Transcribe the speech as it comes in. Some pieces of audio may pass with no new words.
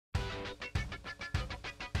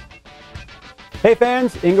Hey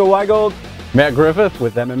fans, Ingo Weigold Matt Griffith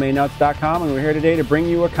with MMAnuts.com, and we're here today to bring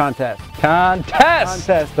you a contest.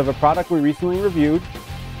 Contest Of a product we recently reviewed.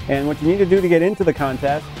 And what you need to do to get into the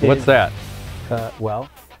contest is, What's that? Well,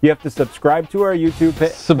 you have to subscribe to our YouTube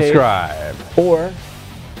page. Subscribe. Or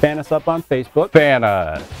fan us up on Facebook. Fan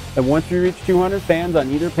us. And once we reach 200 fans on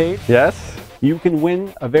either page, Yes. you can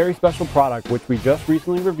win a very special product which we just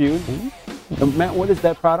recently reviewed. And Matt, what is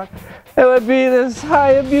that product? It would be this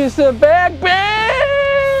Hayabusa backpack.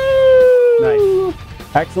 Nice.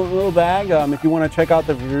 Excellent little bag. If you want to check out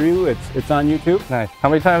the review, it's on YouTube. Nice. How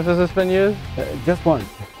many times has this been used? Just once.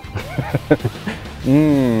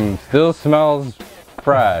 Still smells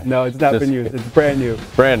fresh. No, it's not been used. It's brand new.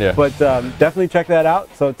 Brand new. But definitely check that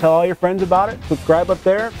out. So tell all your friends about it. Subscribe up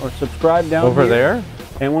there or subscribe down over here. there.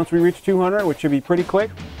 And once we reach 200, which should be pretty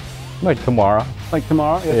quick. Like tomorrow. Like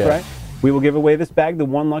tomorrow, that's right. We will give away this bag to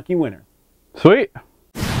one lucky winner. Sweet.